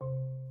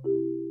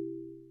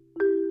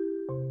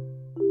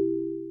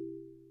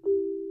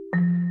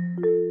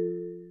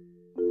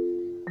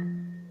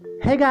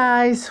Hey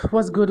guys,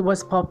 what's good?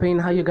 What's popping?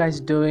 How you guys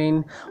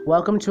doing?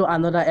 Welcome to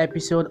another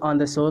episode on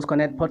the Souls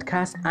Connect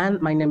podcast.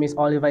 And my name is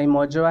Oliver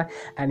Imojora,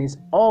 and it's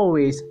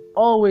always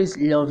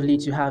lovely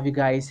to have you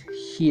guys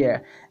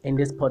here in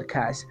this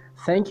podcast.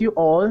 Thank you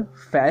all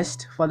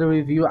first for the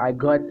review I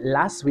got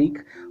last week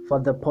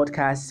for the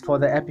podcast, for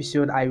the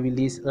episode I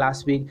released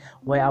last week,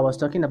 where I was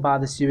talking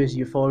about the series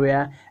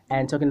Euphoria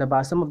and talking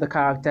about some of the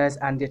characters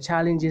and the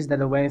challenges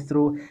that I went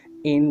through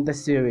in the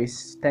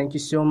series. Thank you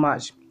so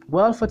much.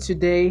 Well, for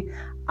today,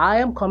 I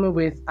am coming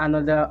with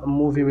another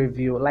movie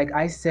review. Like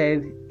I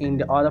said in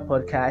the other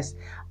podcast,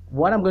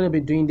 what I'm going to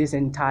be doing this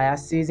entire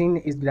season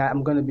is that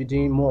I'm going to be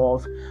doing more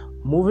of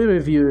movie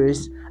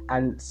reviews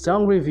and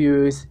song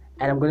reviews,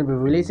 and I'm going to be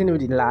relating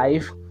with it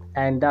live,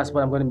 and that's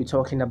what I'm going to be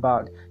talking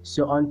about.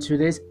 So, on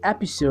today's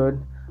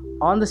episode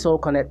on the Soul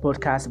Connect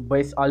podcast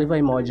with Oliver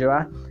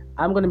Imojora,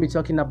 I'm going to be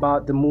talking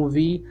about the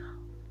movie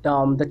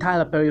the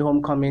Tyler Perry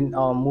Homecoming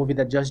movie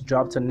that just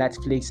dropped on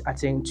Netflix, I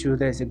think 2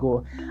 days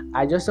ago.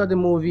 I just saw the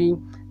movie.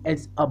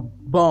 It's a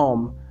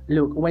bomb.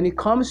 Look, when it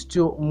comes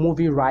to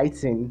movie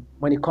writing,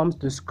 when it comes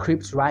to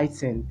script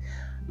writing,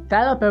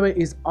 Tyler Perry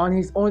is on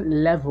his own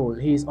level.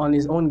 He's on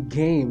his own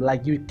game.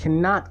 Like, you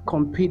cannot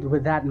compete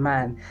with that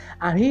man.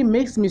 And he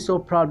makes me so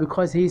proud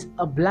because he's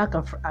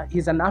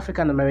an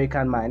African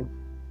American man.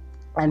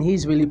 And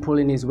he's really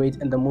pulling his weight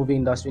in the movie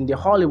industry, in the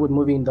Hollywood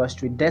movie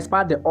industry,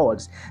 despite the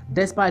odds,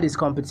 despite his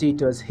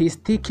competitors. He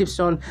still keeps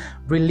on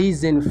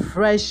releasing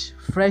fresh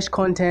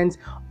content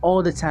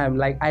all the time.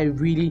 Like, I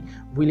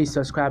really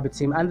subscribe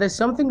to him. And there's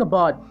something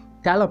about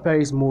Tyler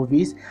Perry's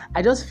movies.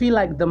 I just feel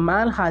like the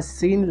man has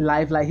seen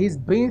life, like he's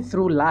been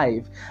through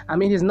life. I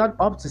mean, he's not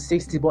up to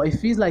 60, but it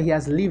feels like he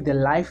has lived a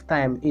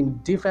lifetime in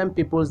different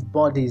people's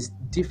bodies,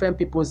 different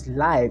people's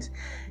lives.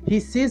 He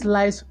sees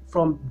lives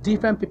from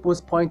different people's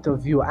point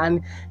of view,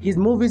 and his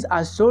movies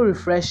are so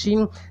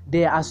refreshing.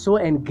 They are so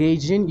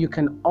engaging. You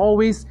can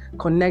always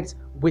connect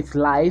with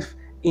life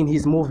in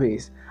his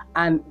movies,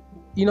 and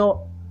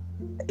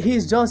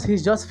he's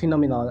just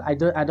phenomenal. I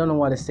don't know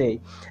what to say.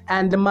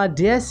 And the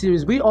Madea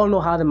series, we all know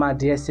how the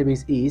Madea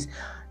series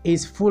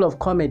is full of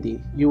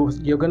comedy.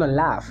 You're gonna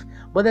laugh,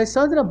 but there's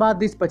something about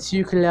this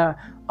particular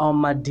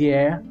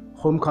Madea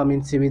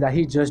Homecoming series that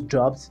he just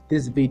dropped,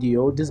 this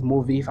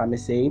movie, if I may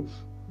say.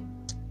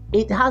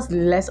 It has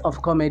less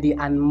of comedy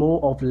and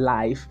more of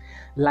life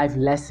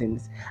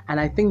lessons, and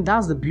I think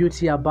that's the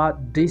beauty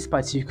about this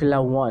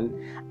particular one.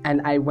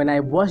 And when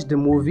I watched the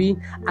movie,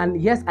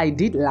 and yes, I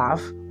did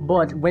laugh,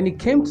 but when it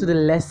came to the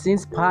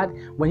lessons part,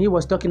 when he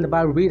was talking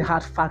about real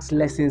hard facts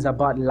lessons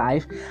about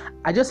life,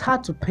 I just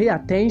had to pay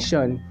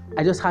attention.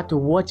 I just had to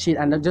watch it,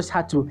 and I just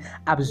had to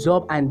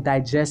absorb and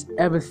digest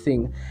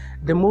everything.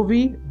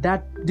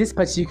 This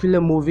particular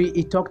movie,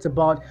 it talked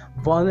about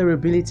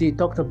vulnerability, it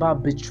talked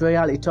about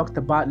betrayal, it talked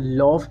about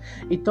love,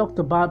 it talked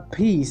about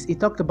peace, it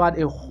talked about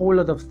a whole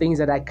lot of things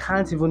that I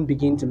can't even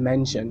begin to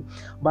mention.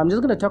 But I'm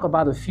just going to talk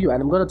about a few,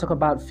 and I'm going to talk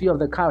about a few of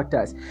the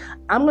characters.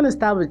 I'm going to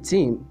start with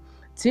Tim.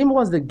 Tim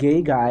was the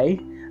gay guy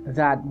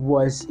that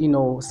was,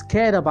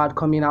 scared about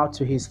coming out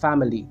to his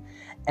family.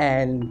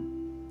 And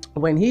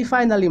when he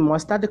finally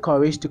mustered the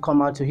courage to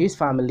come out to his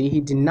family,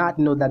 he did not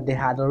know that they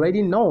had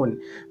already known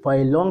for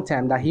a long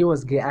time that he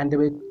was gay, and they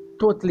were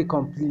totally,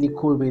 completely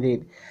cool with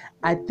it.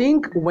 I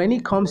think when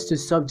it comes to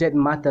subject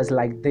matters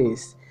like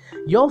this,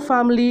 your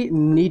family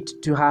need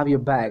to have your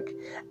back.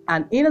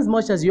 And in as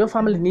much as your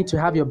family need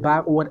to have your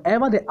back,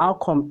 whatever the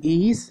outcome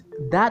is,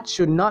 that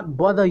should not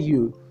bother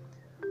you.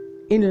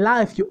 In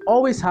life, you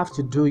always have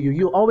to do you.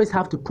 You always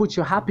have to put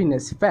your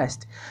happiness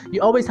first.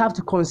 You always have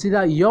to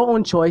consider your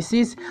own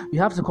choices. You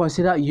have to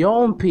consider your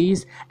own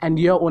peace and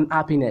your own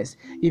happiness.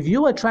 If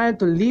you are trying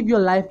to live your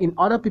life in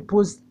other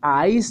people's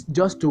eyes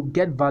just to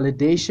get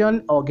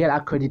validation or get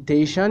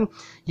accreditation,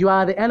 you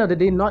are at the end of the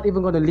day not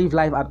even going to live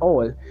life at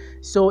all.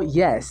 So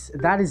yes,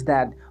 that is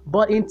that.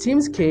 But in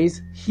Tim's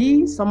case,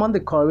 he summoned the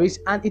courage,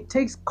 and it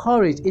takes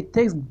courage, it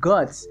takes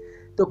guts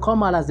to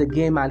come out as a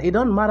gay man. It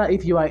don't matter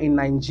if you are in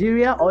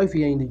Nigeria or if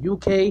you're in the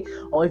UK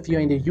or if you're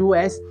in the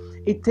US.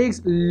 It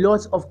takes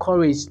lots of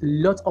courage,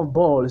 lots of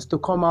balls to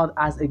come out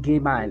as a gay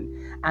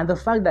man. And the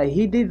fact that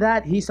he did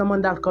that, he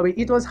summoned that courage,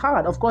 it was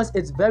hard. Of course,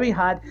 it's very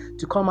hard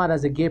to come out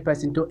as a gay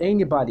person to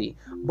anybody,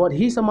 but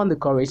he summoned the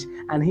courage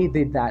and he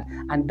did that.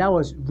 And that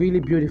was really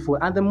beautiful.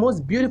 And the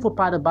most beautiful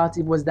part about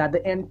it was that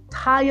the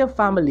entire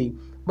family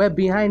were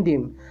behind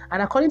him.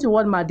 And according to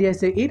what Madea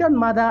said, it doesn't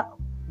matter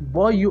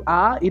what you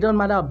are, it doesn't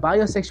matter about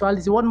your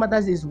sexuality. What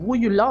matters is who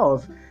you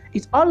love.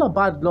 It's all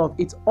about love.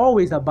 It's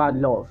always about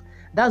love.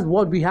 That's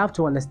what we have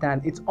to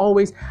understand. It's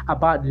always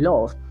about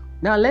love.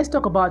 Now let's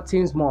talk about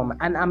Tim's mom.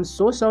 And I'm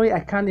so sorry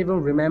I can't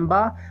even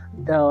remember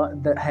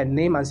her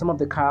name and some of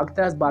the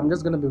characters, but I'm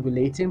just going to be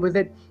relating with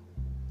it.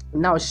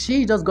 Now,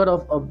 she just got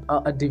off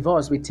a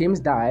divorce with Tim's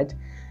dad,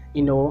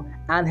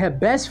 and her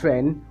best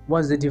friend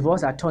was the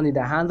divorce attorney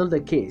that handled the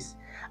case.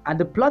 And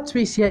the plot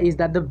twist here is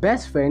that the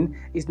best friend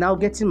is now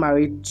getting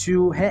married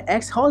to her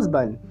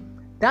ex-husband.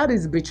 That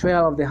is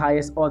betrayal of the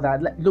highest order.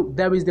 Look,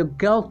 there is the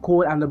girl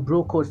code and the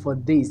bro code for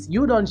this.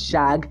 You don't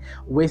shag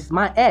with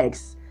my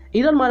ex.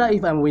 It don't matter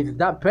if I'm with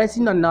that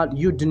person or not,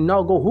 you do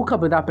not go hook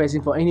up with that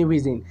person for any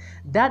reason.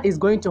 That is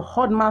going to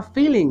hurt my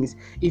feelings.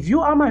 If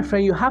you are my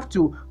friend, you have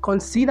to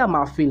consider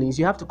my feelings.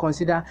 You have to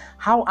consider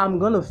how I'm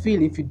going to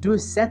feel if you do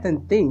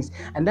certain things.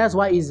 And that's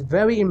why it's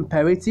very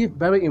imperative,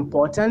 very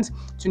important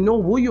to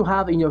know who you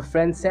have in your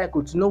friend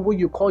circle, to know who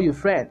you call your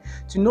friend,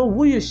 to know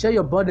who you share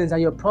your burdens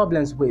and your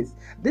problems with.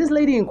 This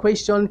lady in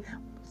question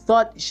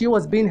thought she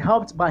was being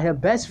helped by her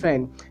best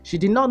friend. She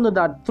did not know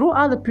that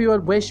throughout the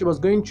period where she was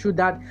going through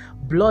that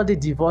bloody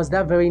divorce,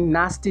 that very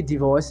nasty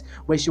divorce,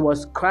 where she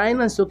was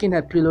crying and soaking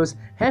her pillows,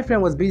 her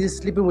friend was busy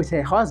sleeping with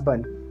her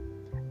husband.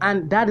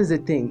 And that is the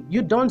thing.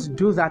 You don't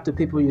do that to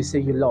people you say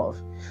you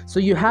love.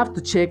 So you have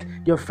to check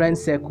your friend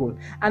circle.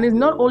 And it's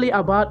not only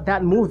about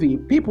that movie.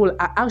 People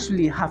have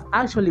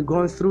actually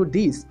gone through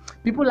this.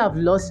 People have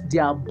lost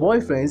their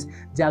boyfriends,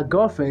 their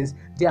girlfriends,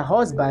 their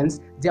husbands,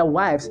 their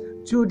wives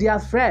to their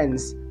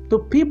friends, to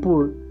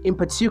people in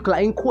particular,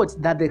 in quotes,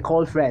 that they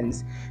call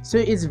friends. So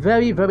it's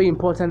very, very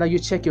important that you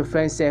check your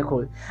friend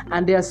circle.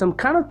 And there are some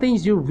kind of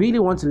things you really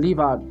want to leave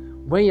out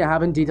when you're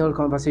having detailed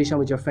conversation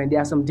with your friend. There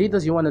are some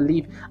details you want to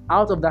leave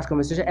out of that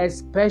conversation,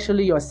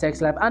 especially your sex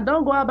life. And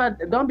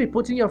don't be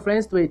putting your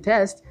friends to a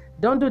test.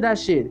 Don't do that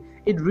shit.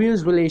 It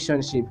ruins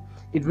relationship.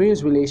 It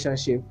ruins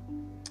relationship.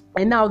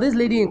 And now this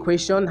lady in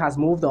question has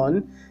moved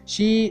on.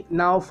 She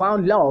now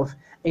found love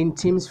in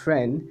Tim's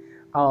friend.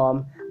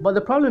 But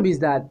the problem is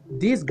that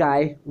this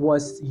guy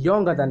was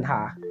younger than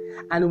her.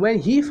 And when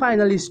he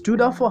finally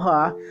stood up for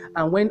her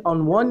and went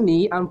on one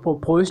knee and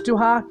proposed to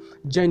her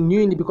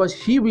genuinely, because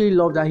he really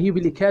loved her, he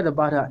really cared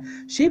about her,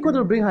 she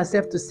couldn't bring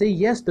herself to say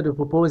yes to the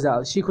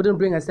proposal. She couldn't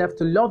bring herself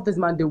to love this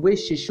man the way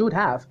she should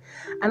have.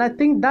 And I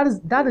think that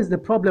is the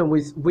problem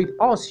with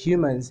us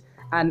humans.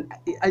 And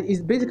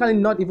it's basically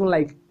not even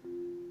like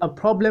a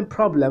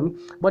problem,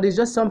 but it's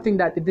just something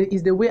that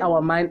is the way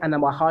our mind and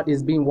our heart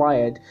is being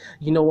wired.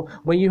 You know,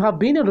 when you have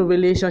been in a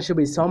relationship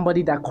with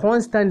somebody that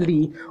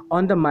constantly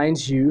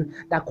undermines you,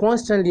 that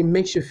constantly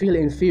makes you feel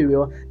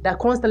inferior, that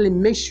constantly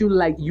makes you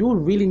like you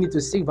really need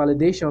to seek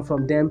validation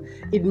from them,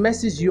 it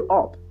messes you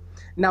up.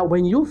 Now,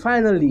 when you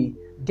finally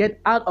get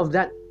out of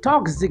that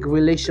toxic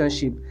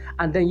relationship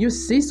and then you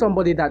see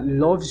somebody that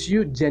loves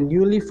you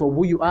genuinely for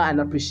who you are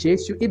and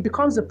appreciates you, it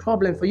becomes a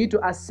problem for you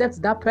to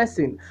accept that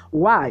person.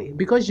 Why?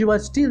 Because you are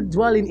still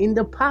dwelling in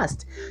the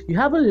past. You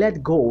haven't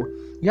let go.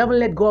 You haven't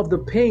let go of the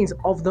pains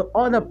of the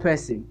other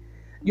person.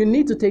 You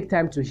need to take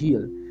time to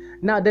heal.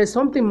 Now, there's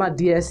something my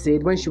dear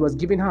said when she was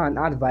giving her an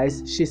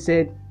advice. She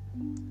said,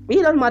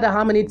 it doesn't matter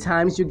how many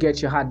times you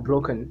get your heart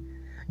broken.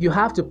 You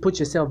have to put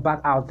yourself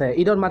back out there.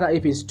 It don't matter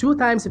if it's 2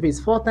 times, if it's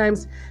 4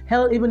 times,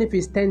 hell, even if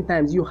it's 10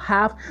 times, you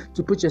have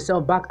to put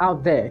yourself back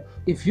out there.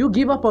 If you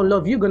give up on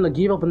love, you're going to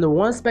give up on the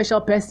one special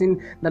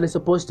person that is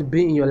supposed to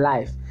be in your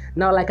life.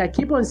 Now, like I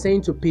keep on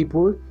saying to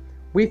people,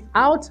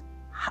 without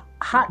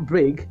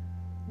heartbreak,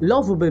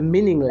 love will be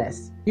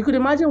meaningless. You could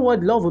imagine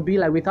what love would be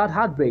like without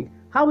heartbreak.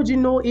 How would you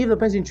know if the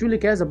person truly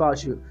cares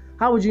about you?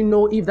 How would you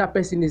know if that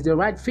person is the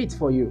right fit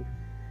for you?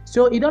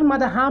 So it don't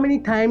matter how many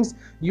times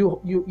you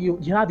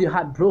have your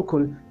heart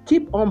broken,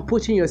 keep on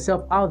pushing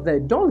yourself out there.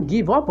 Don't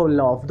give up on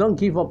love. Don't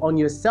give up on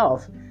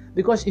yourself.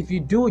 Because if you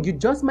do, you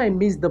just might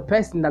miss the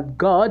person that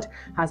God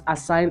has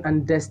assigned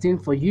and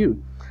destined for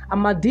you. And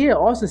my dear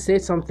also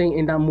said something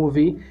in that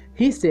movie.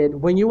 He said,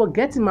 when you are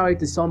getting married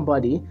to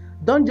somebody,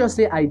 don't just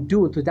say I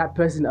do to that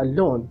person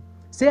alone.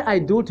 Say I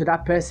do to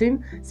that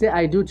person. Say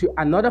I do to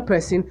another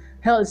person.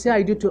 Hell, say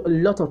I do to a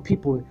lot of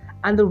people.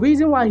 And the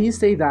reason why he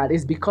said that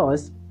is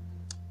because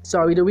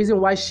the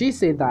reason why she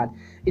said that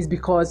is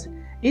because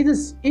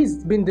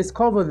it's been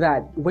discovered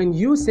that when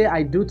you say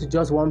I do to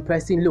just one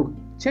person, look,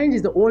 change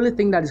is the only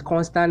thing that is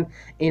constant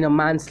in a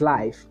man's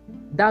life.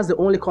 That's the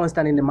only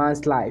constant in a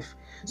man's life.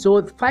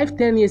 So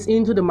 5-10 years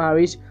into the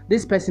marriage,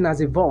 this person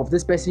has evolved.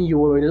 This person you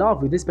were in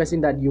love with, this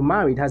person that you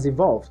married has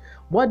evolved.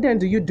 What then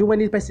do you do when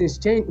this person is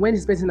changed? When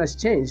this person has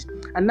changed?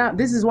 And now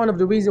this is one of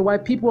the reasons why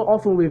people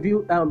often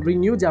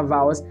renew their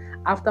vows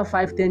after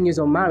 5-10 years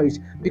of marriage,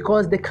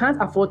 because they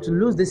can't afford to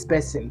lose this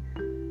person.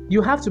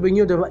 You have to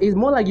renew the. It's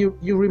more like you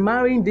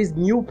remarrying this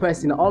new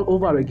person all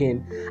over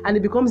again, and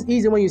it becomes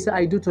easy when you say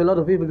I do to a lot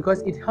of people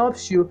because it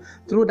helps you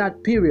through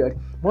that period.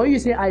 When you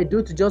say I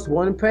do to just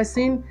one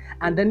person,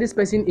 and then this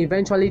person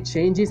eventually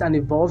changes and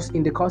evolves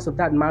in the course of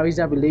that marriage,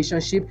 that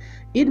relationship,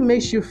 it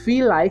makes you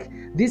feel like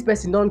this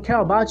person don't care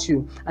about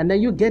you, and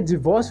then you get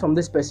divorced from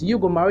this person. You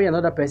go marry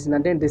another person,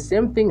 and then the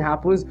same thing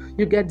happens.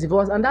 You get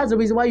divorced, and that's the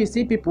reason why you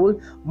see people,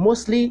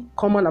 mostly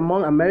common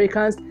among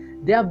Americans,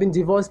 they have been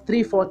divorced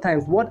 3-4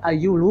 times. What are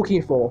you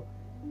looking for?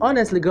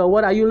 Honestly, girl,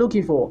 what are you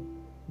looking for?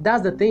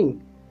 That's the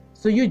thing.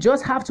 So you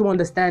just have to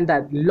understand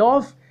that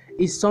love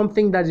is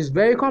something that is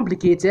very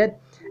complicated.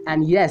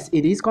 And yes,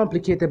 it is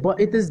complicated, but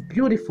it is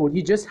beautiful.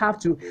 You just have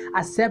to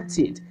accept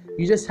it.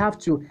 You just have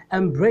to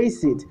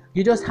embrace it.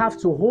 You just have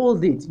to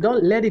hold it.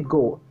 Don't let it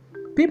go.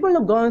 People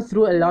have gone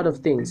through a lot of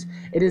things.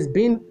 It has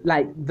been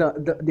like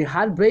the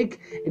heartbreak.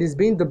 It has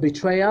been the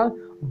betrayal.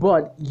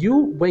 But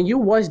when you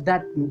watch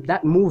that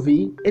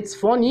movie, it's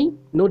funny,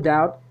 no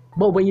doubt.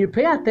 But when you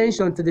pay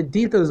attention to the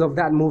details of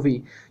that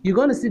movie, you're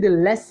going to see the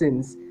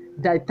lessons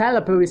that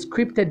Tyler Perry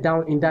scripted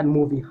down in that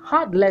movie.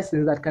 Hard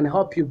lessons that can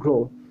help you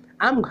grow.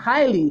 I'm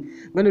highly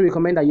going to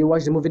recommend that you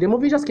watch the movie. The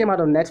movie just came out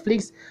on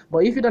Netflix, but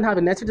if you don't have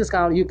a Netflix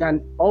account, you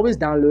can always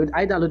download.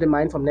 I downloaded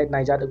mine from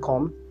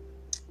netniger.com,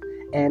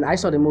 and I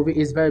saw the movie.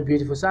 It's very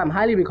beautiful, so I'm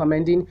highly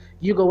recommending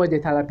you go watch the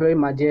Tyler Perry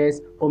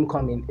Madier's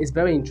Homecoming. It's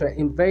very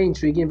very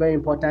intriguing, very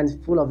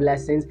important, full of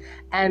lessons.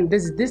 And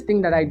this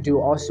thing that I do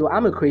also,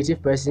 I'm a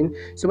creative person,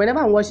 so whenever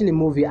I'm watching a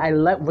movie, I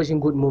like watching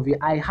good movie.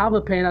 I have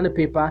a pen and a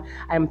paper.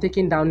 I'm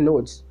taking down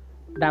notes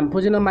that I'm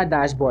putting on my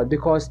dashboard,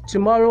 because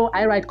tomorrow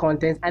I write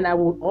content and I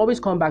will always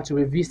come back to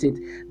revisit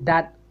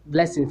that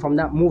lesson from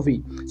that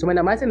movie. So when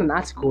I'm writing an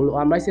article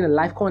or I'm writing a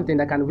live content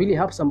that can really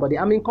help somebody,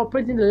 I'm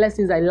incorporating the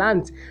lessons I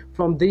learned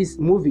from this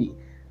movie.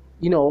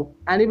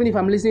 And even if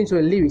I'm listening to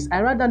the lyrics,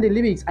 I write down the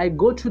lyrics, I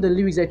go through the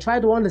lyrics, I try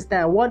to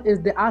understand what is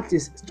the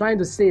artist trying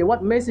to say,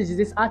 what message is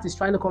this artist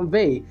trying to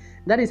convey.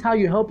 That is how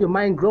you help your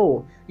mind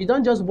grow. You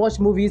don't just watch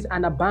movies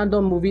and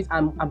abandon movies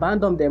and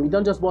abandon them. You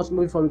don't just watch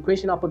movies for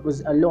recreational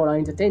purposes alone or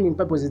entertaining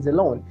purposes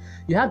alone.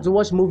 You have to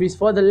watch movies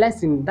for the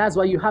lesson. That's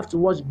why you have to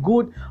watch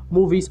good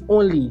movies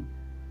only.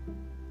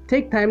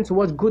 Take time to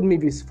watch good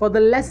movies for the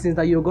lessons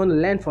that you're going to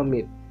learn from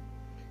it.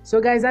 So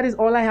guys, that is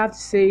all I have to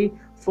say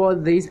for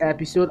this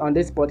episode on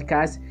this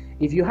podcast.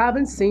 If you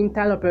haven't seen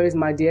Tyler Perry's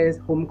Madier's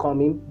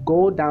Homecoming,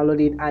 go download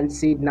it and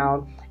see it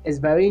now. It's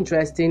very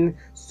interesting,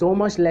 so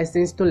much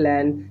lessons to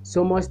learn,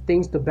 so much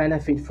things to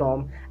benefit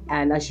from,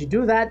 and as you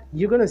do that,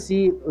 you're gonna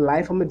see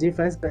life from a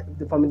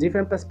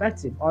different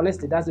perspective.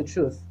 Honestly, that's the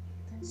truth.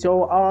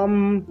 So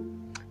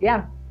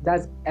yeah,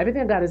 that's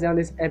everything I got to say on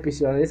this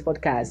episode, on this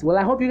podcast. Well,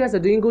 I hope you guys are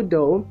doing good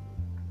though.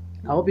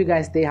 I hope you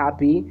guys stay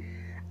happy.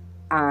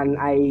 And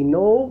I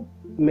know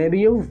maybe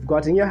you've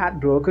gotten your heart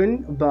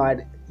broken,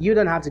 but you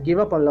don't have to give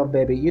up on love,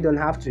 baby. You don't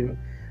have to.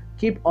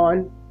 Keep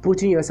on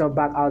putting yourself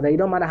back out there. It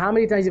don't matter how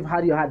many times you've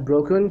had your heart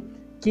broken,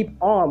 keep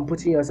on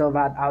putting yourself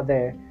out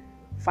there.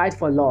 Fight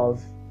for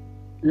love.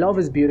 Love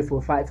is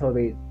beautiful. Fight for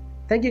it.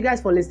 Thank you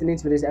guys for listening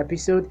to this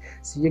episode.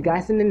 See you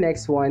guys in the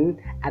next one.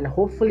 And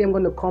hopefully I'm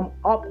going to come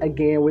up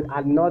again with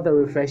another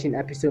refreshing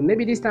episode.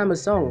 Maybe this time a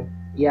song.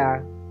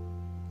 Yeah.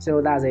 So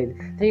that's it.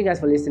 Thank you guys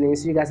for listening.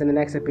 See you guys in the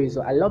next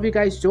episode. I love you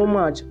guys so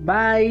much.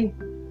 Bye.